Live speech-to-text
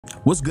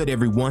What's good,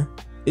 everyone?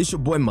 It's your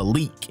boy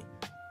Malik,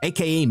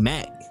 aka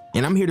Mac,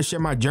 and I'm here to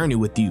share my journey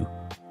with you.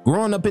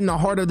 Growing up in the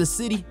heart of the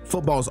city,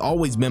 football's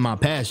always been my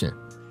passion,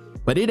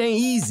 but it ain't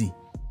easy.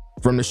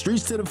 From the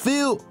streets to the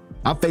field,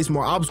 I face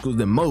more obstacles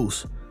than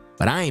most,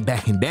 but I ain't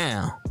backing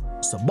down.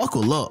 So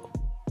buckle up,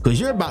 cause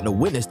you're about to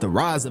witness the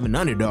rise of an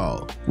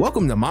underdog.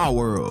 Welcome to my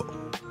world.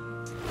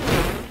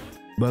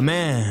 But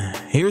man,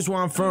 here's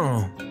where I'm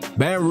from.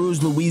 Baton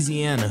Rouge,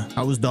 Louisiana.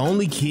 I was the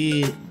only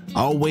kid.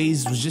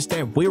 Always was just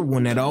that weird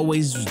one that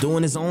always was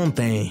doing his own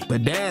thing.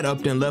 But dad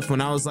upped and left when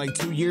I was like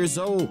 2 years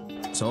old,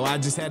 so I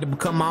just had to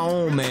become my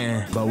own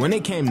man. But when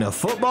it came to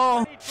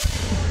football,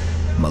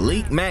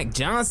 Malik Mac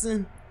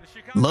Johnson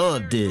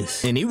loved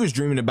this. And he was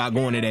dreaming about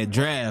going to that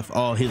draft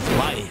all his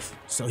life.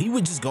 So he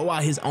would just go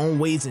out his own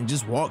ways and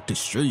just walk the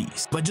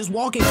streets. But just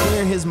walking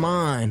clear in his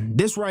mind,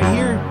 this right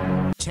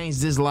here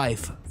changed his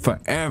life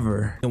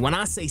forever. And when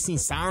I say seen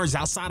sirens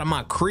outside of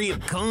my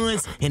crib,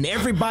 guns, and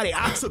everybody,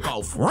 I took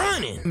off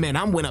running. Man,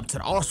 I went up to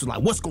the officer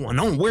like, what's going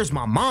on? Where's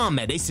my mom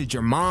at? They said,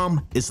 your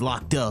mom is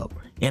locked up.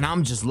 And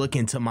I'm just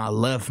looking to my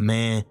left,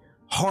 man.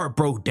 Heart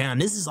broke down.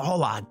 This is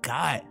all I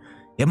got.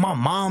 If my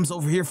mom's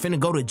over here finna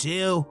go to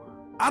jail,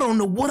 I don't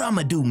know what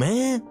I'ma do,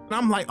 man. And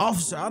I'm like,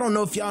 officer, I don't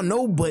know if y'all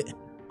know, but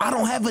I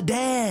don't have a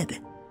dad.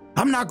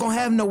 I'm not gonna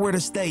have nowhere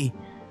to stay.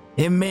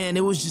 And man,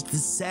 it was just the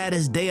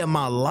saddest day of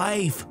my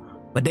life.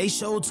 But they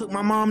sure took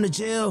my mom to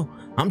jail.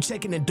 I'm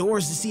checking the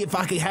doors to see if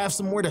I could have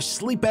somewhere to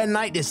sleep at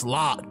night. It's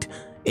locked.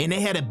 And they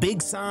had a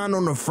big sign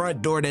on the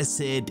front door that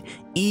said,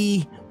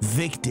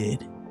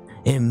 evicted.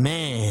 And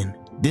man,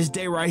 this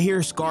day right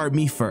here scarred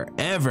me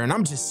forever. And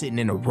I'm just sitting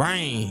in the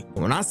rain.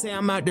 When I say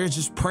I'm out there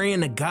just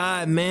praying to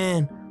God,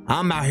 man,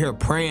 I'm out here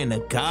praying to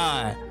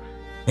God.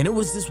 And it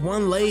was this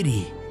one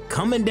lady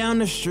coming down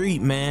the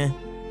street, man.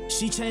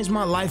 She changed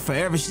my life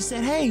forever. She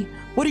said, hey,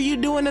 what are you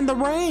doing in the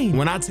rain?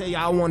 When I tell you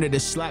I wanted to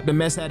slap the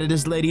mess out of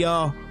this lady,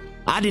 y'all,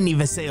 I didn't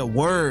even say a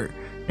word.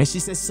 And she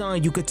said,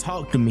 son, you could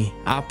talk to me,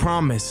 I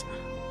promise.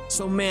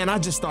 So man, I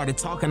just started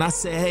talking. I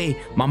said,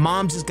 hey, my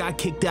mom just got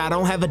kicked out. I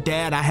don't have a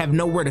dad. I have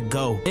nowhere to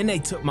go. And they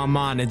took my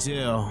mom to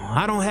jail.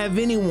 I don't have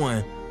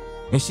anyone.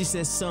 And she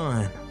said,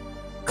 son,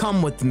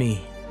 come with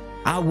me.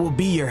 I will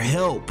be your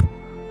help.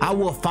 I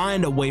will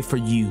find a way for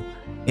you.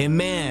 And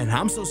man,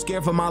 I'm so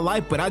scared for my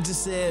life, but I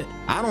just said,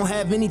 I don't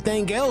have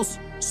anything else,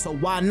 so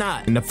why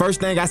not? And the first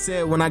thing I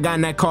said when I got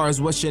in that car is,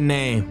 what's your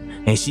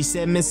name? And she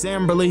said, Miss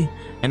Amberly.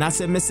 And I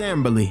said, Miss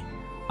Amberly,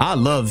 I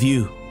love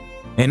you.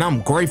 And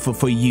I'm grateful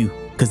for you,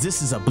 because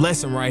this is a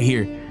blessing right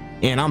here.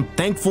 And I'm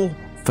thankful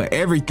for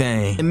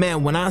everything. And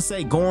man, when I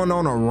say going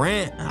on a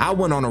rant, I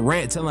went on a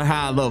rant telling her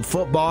how I love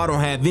football. I don't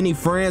have any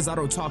friends. I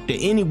don't talk to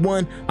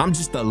anyone. I'm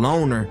just a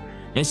loner.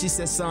 And she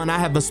said, son, I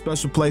have a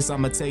special place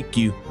I'm gonna take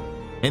you.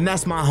 And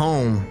that's my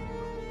home.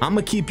 I'm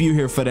gonna keep you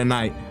here for the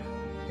night.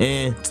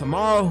 And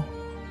tomorrow,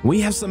 we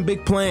have some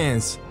big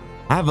plans.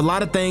 I have a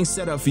lot of things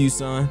set up for you,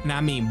 son. And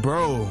I mean,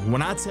 bro,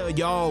 when I tell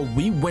y'all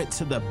we went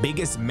to the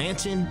biggest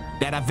mansion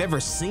that I've ever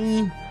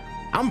seen,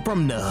 I'm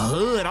from the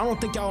hood. I don't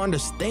think y'all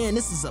understand.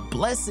 This is a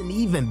blessing to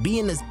even be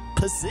in this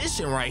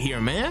position right here,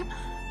 man.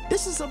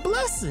 This is a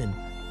blessing.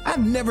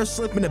 I've never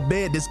slept in a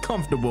bed this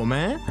comfortable,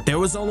 man. There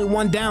was only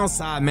one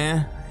downside,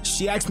 man.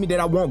 She asked me that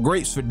I want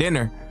grapes for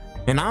dinner.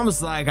 And I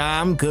was like,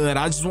 I'm good.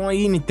 I just won't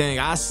eat anything.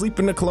 I sleep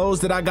in the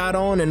clothes that I got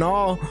on and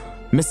all.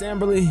 Miss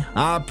Amberly,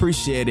 I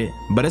appreciate it,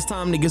 but it's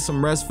time to get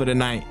some rest for the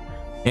night.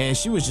 And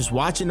she was just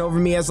watching over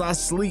me as I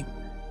sleep.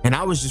 And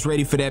I was just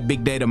ready for that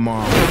big day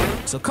tomorrow.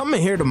 So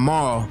coming here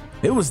tomorrow,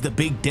 it was the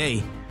big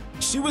day.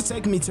 She was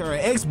taking me to her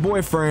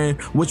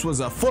ex-boyfriend, which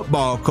was a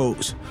football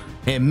coach.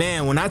 And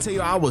man, when I tell you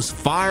I was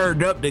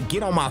fired up to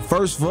get on my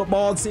first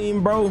football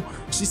team, bro,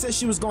 she said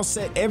she was gonna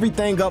set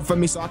everything up for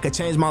me so I could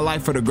change my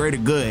life for the greater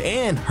good,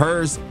 and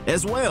hers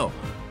as well.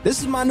 This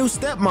is my new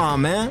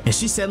stepmom, man. And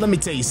she said, let me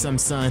tell you something,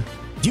 son.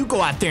 You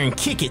go out there and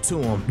kick it to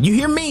him. You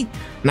hear me?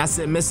 And I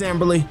said, Miss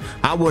Amberly,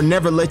 I will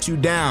never let you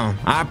down.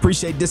 I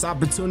appreciate this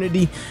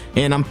opportunity,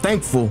 and I'm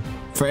thankful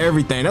for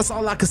everything. That's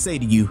all I can say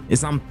to you,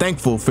 is I'm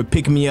thankful for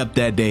picking me up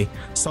that day.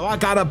 So I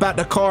got up out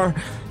the car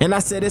and I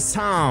said, it's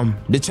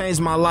time to change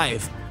my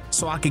life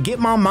so I could get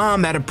my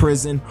mom out of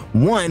prison.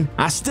 One,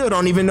 I still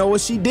don't even know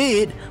what she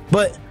did,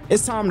 but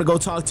it's time to go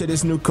talk to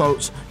this new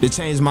coach to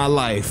change my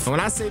life. When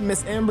I say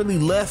Miss Amberly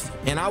left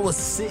and I was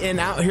sitting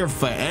out here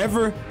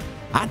forever,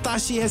 I thought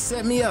she had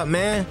set me up,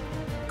 man.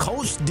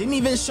 Coach didn't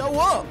even show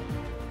up.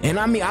 And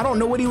I mean, I don't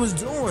know what he was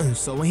doing.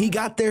 So when he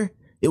got there,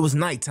 it was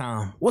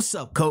nighttime. What's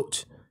up,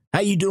 coach? How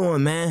you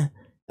doing, man?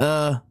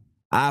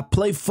 I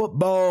play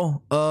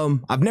football.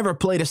 I've never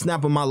played a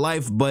snap in my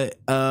life, but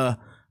I'm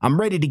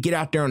ready to get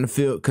out there on the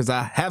field because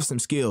I have some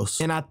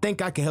skills and I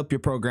think I can help your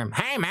program.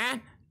 Hey,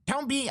 man,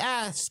 don't be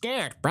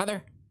scared,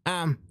 brother.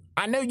 I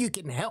know you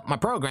can help my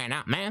program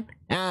out, man.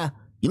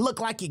 You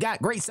look like you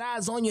got great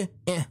size on you.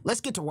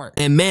 Let's get to work.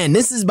 And man,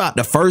 this is about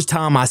the first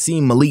time I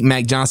seen Malik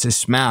Mac Johnson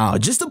smile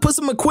just to put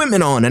some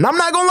equipment on. And I'm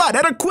not gonna lie,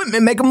 that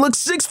equipment make him look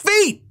 6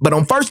 feet. But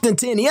on 1st and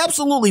 10, he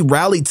absolutely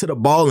rallied to the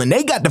ball and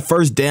they got the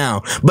first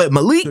down. But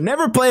Malik, who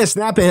never played a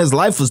snap in his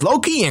life, was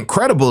low-key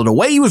incredible. The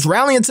way he was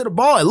rallying to the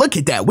ball, and look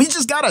at that. We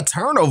just got a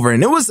turnover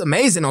and it was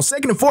amazing. On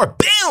 2nd and 4,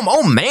 bam!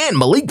 Oh man,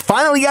 Malik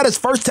finally got his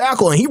first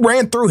tackle and he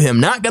ran through him,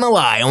 not gonna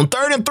lie. On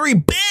 3rd and 3,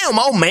 bam!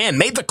 Oh man,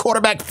 made the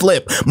quarterback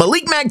flip.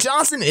 Malik Mac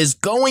Johnson is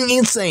going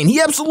insane. He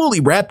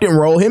absolutely wrapped and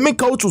rolled. Him and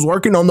coach was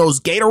working on those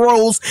gator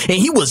rolls and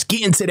he was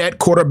getting to that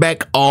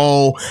quarterback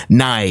all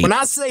night. When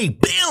I say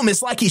bam,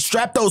 it's like he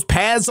strapped those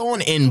pads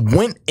on and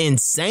went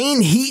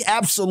insane. He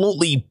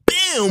absolutely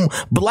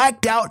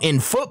blacked out. In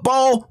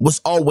football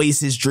was always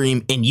his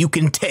dream, and you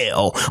can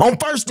tell. On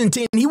 1st and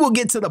 10, he will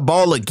get to the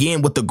ball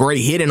again with a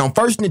great hit, and on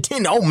 1st and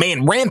 10, oh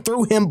man, ran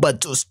through him,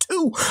 but was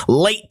too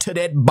late to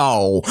that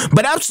ball.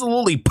 But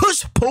absolutely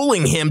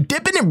push-pulling him,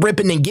 dipping and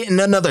ripping and getting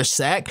another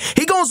sack.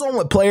 He goes on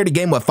with player of the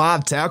game with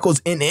 5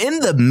 tackles, and in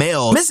the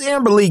mail, Miss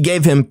Amber Lee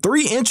gave him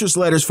 3 interest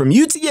letters from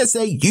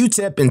UTSA,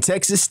 UTEP, and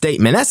Texas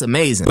State. Man, that's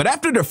amazing. But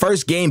after the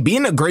first game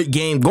being a great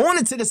game, going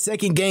into the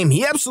second game,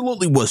 he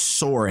absolutely was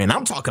soaring.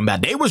 I'm talking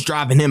about they was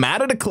driving him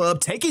out of the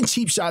club, taking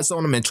cheap shots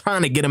on him and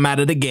trying to get him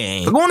out of the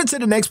game. But going into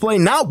the next play,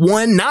 not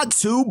 1, not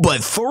 2,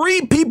 but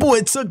 3 people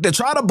it took to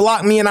try to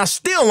block me, and I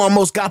still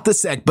almost got the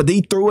sack, but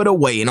he threw it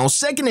away. And on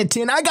 2nd and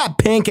 10, I got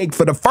pancaked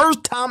for the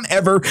first time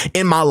ever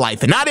in my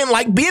life, and I didn't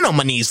like being on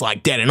my knees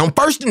like that. And on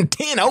 1st and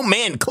 10, oh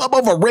man, club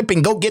over rip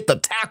and go get the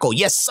tackle.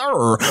 Yes,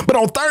 sir. But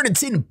on 3rd and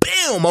 10,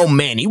 bam, oh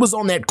man, he was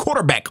on that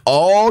quarterback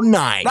all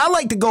night. I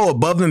like to go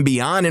above and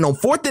beyond, and on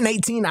 4th and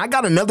 18, I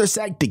got another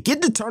sack to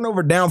get the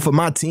turnover down for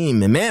my team.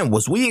 And man,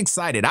 was we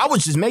excited. I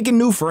was just making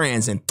new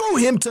friends and threw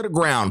him to the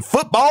ground.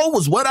 Football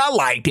was what I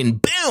liked,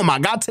 and boom, I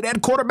got to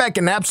that quarterback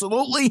and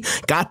absolutely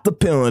got the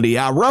penalty.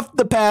 I roughed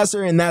the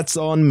passer, and that's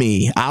on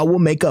me. I will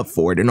make up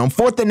for it. And on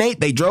 4th and 8,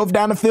 they drove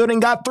down the field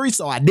and got 3,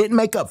 so I didn't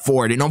make up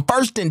for it. And on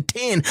 1st and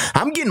 10,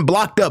 I'm getting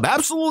blocked up.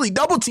 Absolutely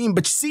double team,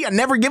 but you see, I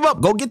never give up.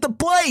 Go get the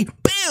play.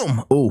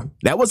 Boom. Ooh,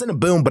 that wasn't a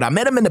boom, but I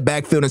met him in the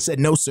backfield and said,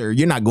 no, sir,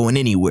 you're not going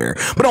anywhere.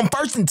 But on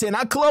 1st and 10,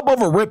 I club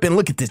over rip, and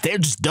look at this. They're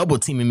just double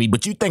teaming me,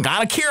 but you think I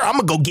don't care? I'm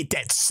going to go get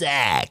that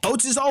sack.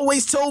 Coaches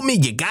always told me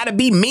you got to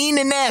be mean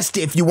and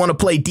nasty if you want to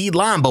play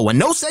D-line, but with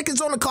no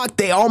seconds on the clock,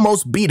 they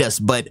almost beat us,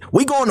 but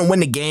we going to win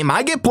the game.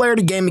 I get player of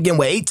the game again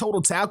with 8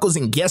 total tackles,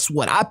 and guess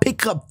what? I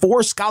pick up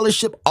 4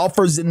 scholarship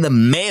offers in the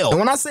mail. And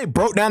when I say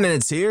broke down in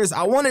tears,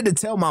 I wanted to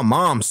tell my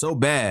mom so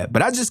bad,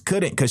 but I just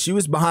couldn't because she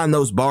was behind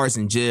those bars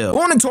in jail.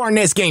 Going into our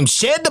next game,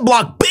 shed the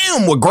block,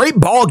 boom, with great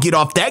ball get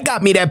off. That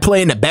got me that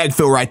play in the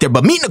backfield right there,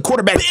 but meeting the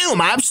quarterback,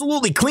 boom, I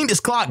absolutely cleaned his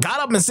clock, got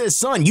up and said,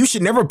 son, you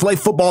should never play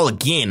football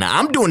again.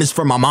 I'm doing this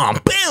for my mom.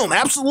 Boom,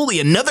 absolutely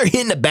another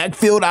hit in the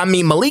backfield. I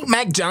mean, Malik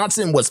Mac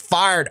Johnson was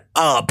fired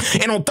up.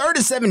 And on 3rd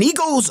and 7, he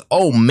goes,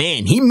 oh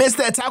man, he missed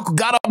that tackle,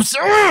 got up,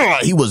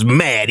 he was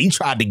mad. He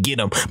tried to get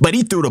him, but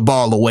he threw the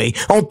ball away.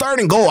 On 3rd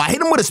and goal, I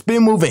hit him with a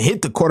spin move and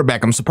hit the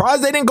quarterback. I'm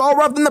surprised they didn't go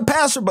rough in the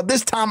passer, but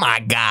this time I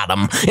got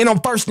him. And on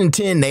 1st and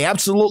 10, they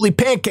absolutely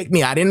pancaked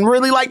me. I didn't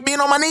really like being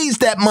on my knees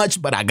that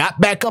much, but I got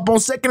back up on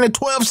 2nd and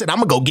 12, said, I'm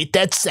gonna go get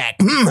that sack.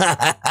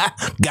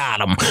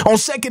 Got him. On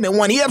 2nd and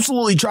 1, he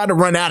absolutely tried to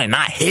run out and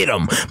I hit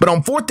him. But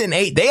on 4th and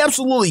 8, they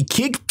absolutely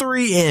kicked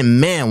 3,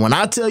 and man, when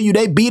I tell you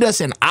they beat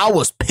us and I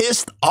was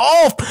pissed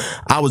off,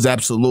 I was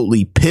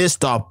absolutely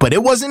pissed off. But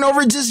it wasn't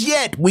over just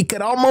yet. We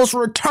could almost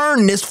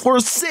return this for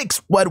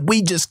 6, but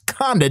we just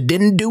kinda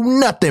didn't do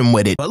nothing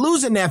with it. But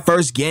losing that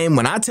first game,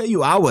 when I tell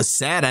you I was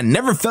sad, I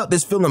never felt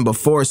this feeling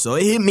before, so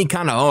it hit me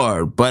kinda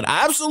hard. But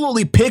I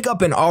absolutely pick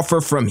up an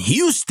offer from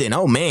Houston.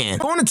 Oh man.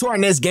 Going into our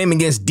next game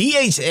against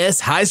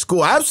DHS High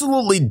School, I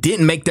absolutely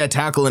didn't make that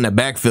tackle in the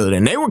backfield,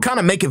 and they were kind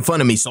of making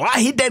fun of me. So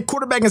I hit that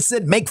quarterback and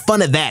said, make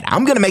fun of that.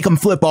 I'm going to make him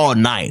flip all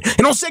night.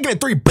 And on 2nd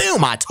and 3,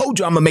 boom, I told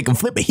you I'm going to make him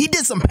flip. But he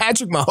did some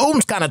Patrick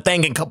Mahomes kind of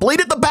thing and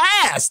completed the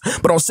pass.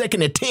 But on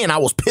 2nd and 10, I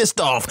was pissed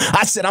off.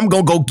 I said, I'm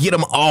going to go get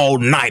him all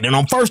night. And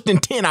on 1st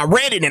and 10, I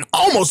read it and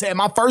almost had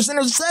my first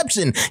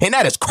interception. And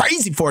that is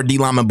crazy for a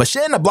D-lineman. But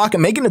shedding the block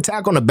and making the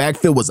tackle on the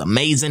backfield was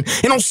amazing.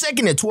 And on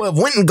 2nd and 12,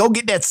 went and go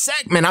get that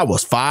sack. Man, I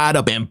was fired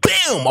up. And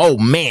boom, oh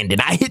man,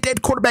 did I hit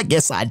that quarterback?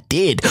 Yes, I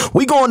did.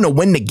 We going to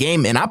win the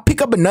game, and I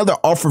pick up another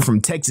offer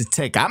from Texas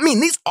Tech. I mean,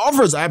 these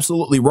offers are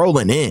absolutely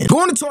rolling in.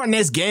 Going into our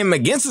next game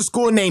against a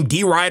school named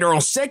D. Ryder on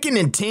 2nd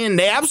and 10,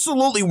 they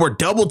absolutely were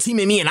double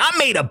teaming me, and I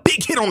made a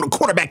big hit on the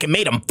quarterback and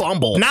made him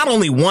fumble. Not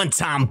only one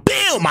time,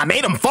 boom, I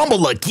made him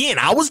fumble again.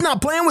 I was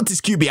not playing with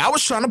this QB. I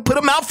was trying to put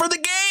him out for the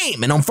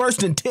game. And on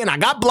 1st and 10, I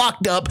got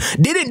blocked up,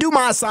 didn't do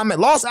my assignment,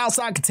 lost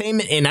outside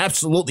containment, and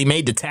absolutely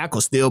made the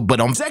tackle still. But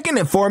on 2nd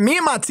and 4, me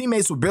and my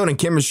teammates were building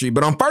chemistry.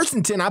 But on 1st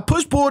and 10, I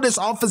push-pulled this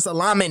offensive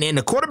lineman, and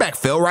the quarterback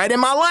fell right in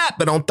my lap.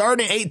 But on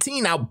 3rd and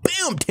 18, I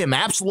boomed him,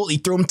 absolutely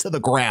threw him to the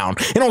ground.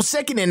 And on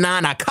 2nd and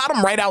 9, I caught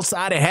him right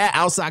outside and had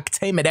outside containment.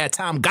 entertainment that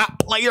time, got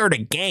player of the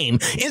game,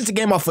 ends the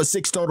game off with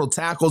 6 total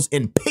tackles,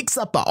 and picks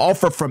up an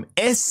offer from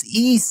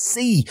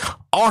SEC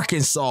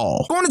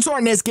Arkansas. Going into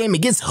our next game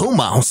against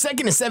Huma on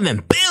 2nd and 7,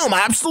 boom,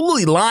 I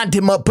absolutely lined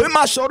him up, put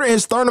my shoulder in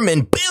his sternum,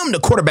 and boom, the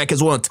quarterback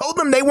as well. Told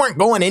them they weren't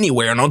going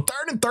anywhere. And on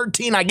 3rd and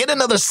 13, I get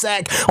another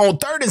sack. On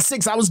 3rd and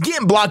 6, I was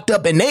getting blocked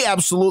up, and they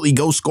absolutely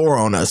go score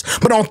on us.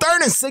 But on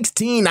 3rd and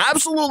 16, I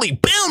absolutely,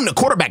 boom, the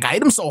quarterback. I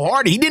hit him so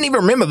hard, he didn't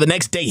even remember the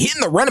next day,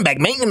 hitting the running back,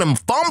 making him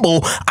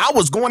fumble. I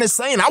was going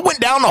insane. I went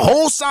down the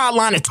whole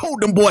sideline and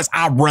told them boys,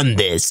 I run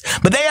this.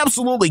 But they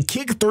absolutely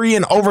kicked 3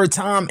 in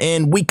overtime,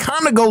 and we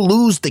kind of go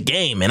lose the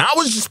game. And I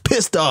was just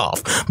pissed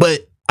off.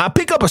 But I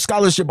pick up a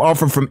scholarship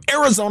offer from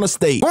Arizona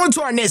State. Going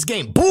to our next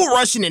game, bull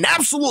rushing and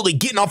absolutely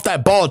getting off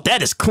that ball.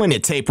 That is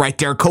clinic tape right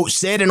there, coach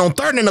said. And on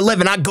 3rd and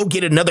 11, I go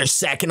get another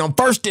sack. And on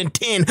 1st and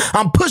 10,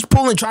 I'm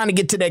push-pulling trying to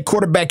get to that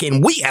quarterback,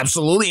 and we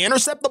absolutely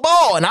intercept the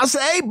ball. And I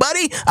said, hey,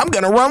 buddy, I'm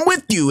going to run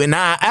with you. And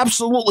I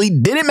absolutely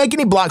didn't make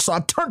any blocks, so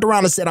I turned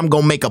around and said I'm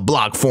going to make a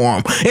block for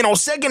him. And on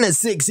 2nd and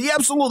 6, he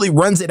absolutely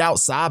runs it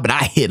outside, but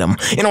I hit him.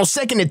 And on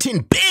 2nd and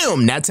 10,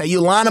 boom, that's how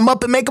you line him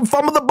up and make him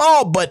fumble the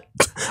ball. But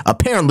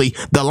apparently,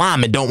 the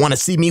lineman don't want to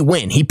see me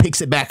win. He picks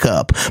it back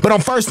up. But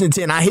on 1st and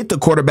 10, I hit the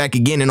quarterback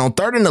again. And on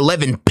 3rd and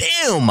 11,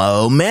 boom,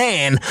 oh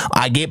man,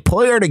 I get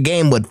player of the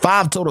game with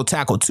 5 total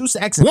tackles, 2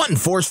 sacks, and 1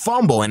 forced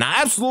fumble. And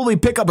I absolutely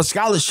pick up a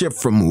scholarship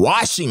from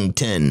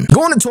Washington.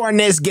 Going into our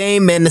next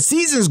game, man, the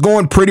season's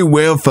going pretty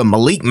well for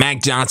Malik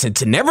Mac Johnson.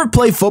 To never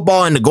play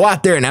football and to go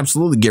out there and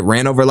absolutely get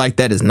ran over like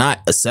that is not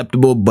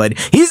acceptable, but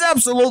he's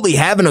absolutely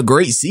having a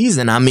great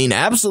season. I mean,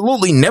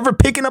 absolutely never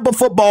picking up a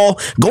football,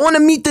 going to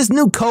meet this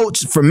new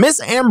coach for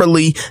Miss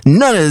Amberly.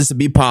 None of this would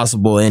be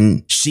possible,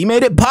 and she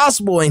made it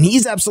possible, and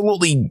he's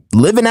absolutely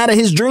living out of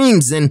his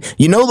dreams. And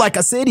you know, like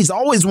I said, he's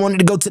always wanted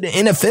to go to the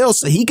NFL,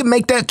 so he can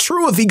make that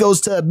true if he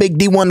goes to a big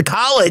D1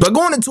 college. But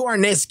going into our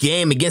next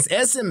game against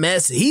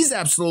SMS, he's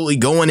absolutely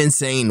going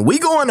insane. We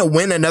going to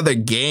win another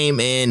game,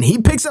 and he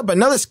picks up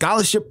another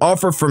scholarship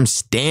offer from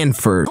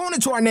Stanford. Going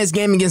into our next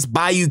game against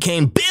Bayou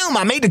Kane, boom,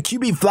 I made the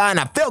QB fly, and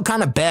I felt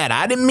kind of bad.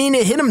 I didn't mean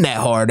to hit him that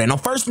hard. And on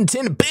 1st and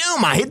 10,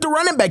 boom, I hit the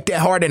running back that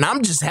hard, and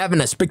I'm just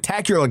having a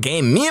spectacular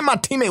game. Me and my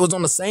teammate was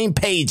on the same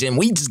page, and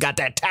we just got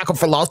that tackle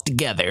for loss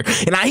together.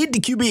 And I hit the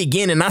QB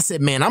again, and I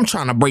said, man, I'm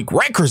trying to break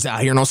records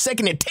out here. And on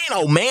 2nd and 10,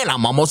 oh man,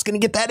 I'm almost going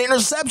to get that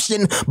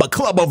interception, but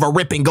club over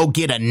rip and go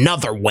get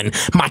another one.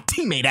 My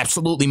teammate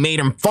absolutely made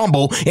him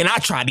fumble, and I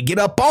tried to get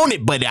up on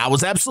it, but I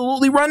was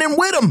absolutely running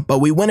with him. But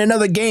we win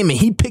another game, and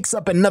he picks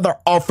up another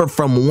offer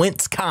from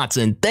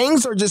Wisconsin.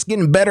 Things are just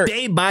getting better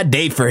day by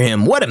day for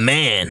him. What a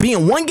man.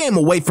 Being 1 game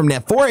away from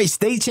that 4A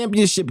state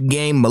championship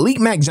game, Malik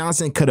Mac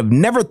Johnson could have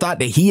never thought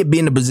that he would be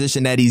in the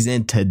position that he's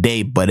in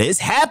today, but it's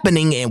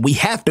happening, and we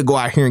have to go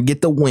out here and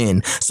get the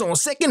win. So on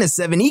 2nd and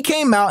 7, he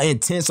came out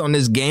intense on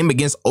this game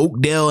against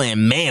Oakdale,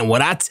 and man,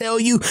 what I tell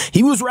you,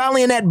 he was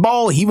rallying that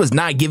ball. He was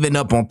not giving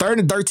up. On 3rd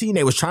and 13,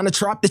 they was trying to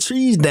chop the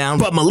trees down,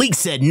 but Malik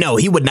said no,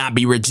 he would not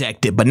be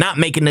rejected. But not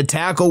making the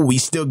tackle, we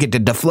still get the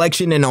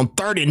deflection, and on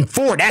 3rd and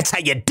 4, that's how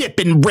you dip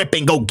and rip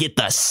and go get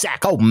the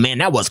sack. Oh man,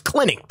 that was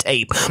clinic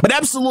tape. But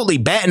absolutely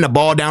batting the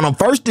ball down. On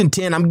 1st and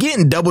 10, I'm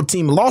getting double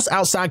team, lost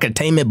outside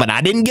containment, but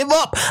I didn't give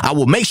up. I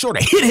will make sure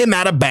to hit him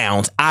out of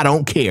bounds. I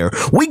don't care.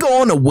 We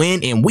go on to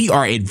win, and we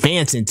are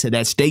advancing to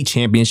that state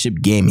championship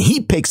game.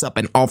 He picks up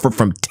an offer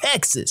from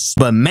Texas.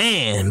 But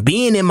man,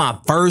 being in my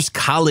first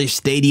college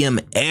stadium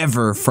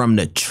ever, from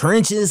the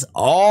trenches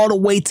all the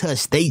way to a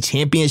state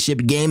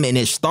championship game, and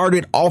it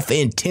started off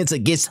intense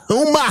against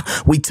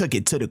Huma. We took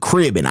it to the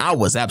crib, and I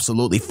was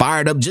absolutely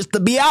fired up just to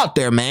be out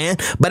there, man.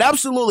 But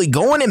absolutely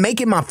going and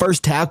making my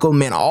first tackle,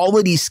 man, all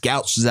of these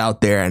scouts was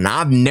out there, and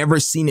I've never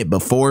seen it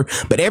before.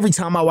 But every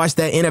time I watch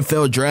that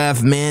NFL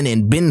draft, man,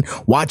 and been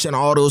watching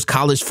all those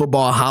college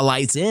football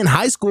highlights and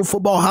high school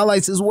football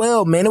highlights as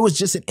well, man, it was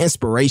just an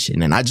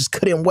inspiration, and I just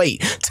couldn't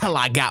wait till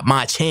I got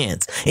my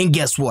chance. And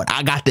guess what?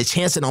 I got the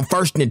chance, and on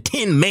 1st and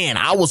 10, man,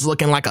 I was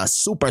looking like a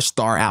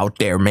superstar out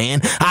there,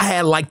 man. I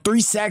had like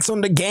 3 sacks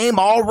on the game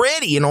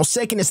already, and on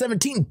 2nd and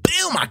 17,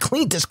 boom, I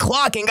cleaned this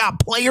clock and got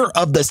player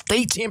of the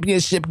state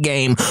championship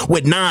game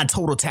with 9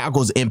 total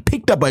tackles and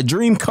picked up a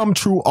dream come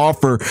true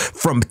offer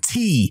from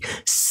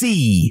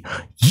TCU.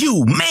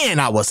 Man,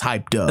 I was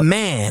hyped up.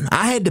 Man,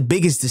 I had the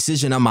biggest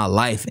decision of my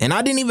life, and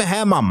I didn't even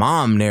have my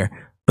mom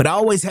there. But I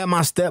always had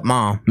my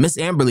stepmom, Miss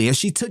Amberly, and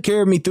she took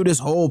care of me through this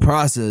whole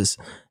process.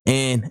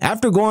 And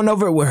after going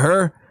over it with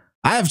her,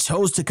 I have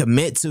chose to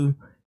commit to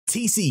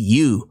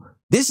TCU.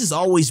 This has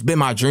always been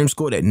my dream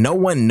school that no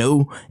one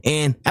knew.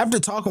 And after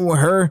talking with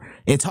her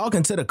and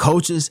talking to the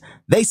coaches,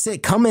 they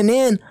said coming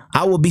in,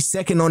 I will be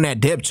second on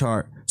that depth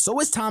chart. So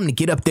it's time to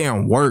get up there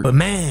and work. But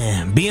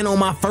man, being on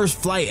my first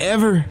flight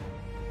ever,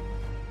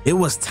 it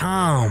was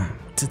time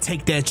to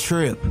take that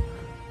trip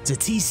to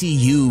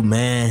TCU,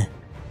 man.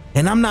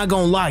 And I'm not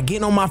gonna lie,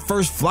 getting on my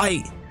first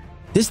flight,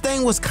 this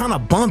thing was kind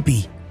of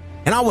bumpy,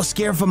 and I was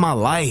scared for my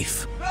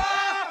life.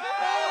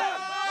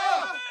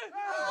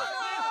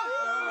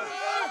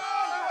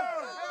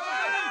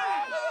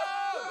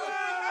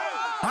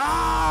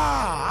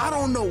 I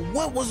don't know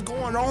what was what's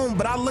going on,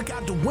 but I look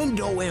out the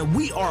window and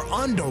we are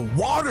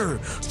underwater.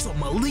 So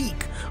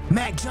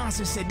Mac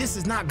Johnson said, this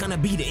is not gonna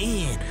be the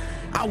end.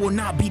 I will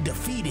not be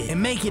defeated,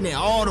 and making it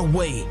all the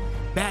way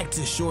back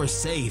to shore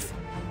safe.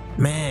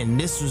 Man,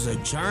 this was a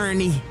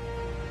journey,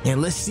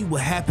 and let's see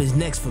what happens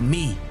next for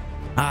me.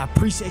 I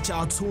appreciate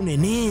y'all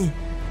tuning in.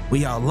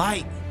 Will y'all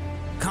like,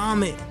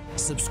 comment,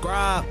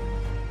 subscribe,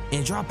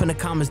 and drop in the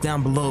comments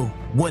down below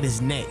what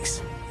is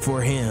next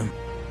for him.